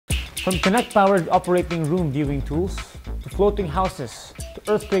From Connect-powered operating room viewing tools, to floating houses,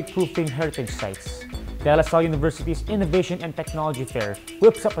 to earthquake-proofing heritage sites, De La Salle University's Innovation and Technology Fair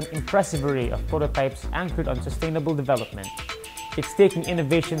whips up an impressive array of prototypes anchored on sustainable development. It's taking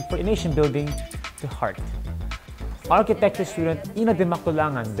innovation for nation building to heart. Architecture student Ina de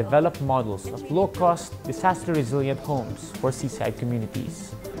Maculangan developed models of low-cost, disaster-resilient homes for seaside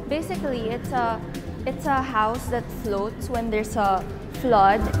communities. Basically, it's a house that floats when there's a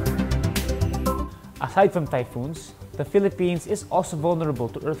flood. Aside from typhoons, the Philippines is also vulnerable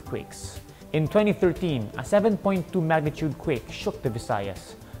to earthquakes. In 2013, a 7.2 magnitude quake shook the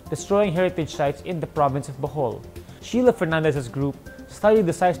Visayas, destroying heritage sites in the province of Bohol. Sheila Fernandez's group studied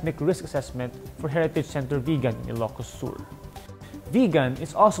the seismic risk assessment for Heritage Center Vigan in Ilocos Sur. Vigan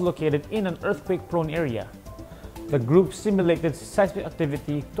is also located in an earthquake-prone area. The group simulated seismic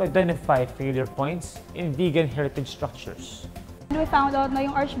activity to identify failure points in Vigan heritage structures. We found out na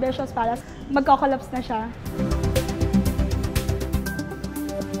yung Archbishop's Palace, magko-collapse na siya.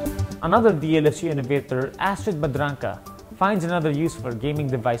 Another DLSU innovator, Astrid Madranca, finds another use for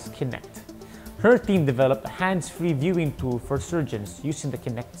gaming device Kinect. Her team developed a hands-free viewing tool for surgeons using the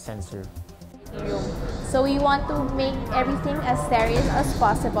Kinect sensor. So we want to make everything as stereo as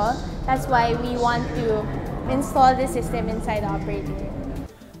possible. That's why we want to install the system inside the operating room.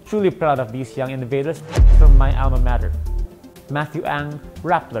 Truly proud of these young innovators from my alma mater. Matthew Ang,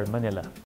 Rappler, Manila.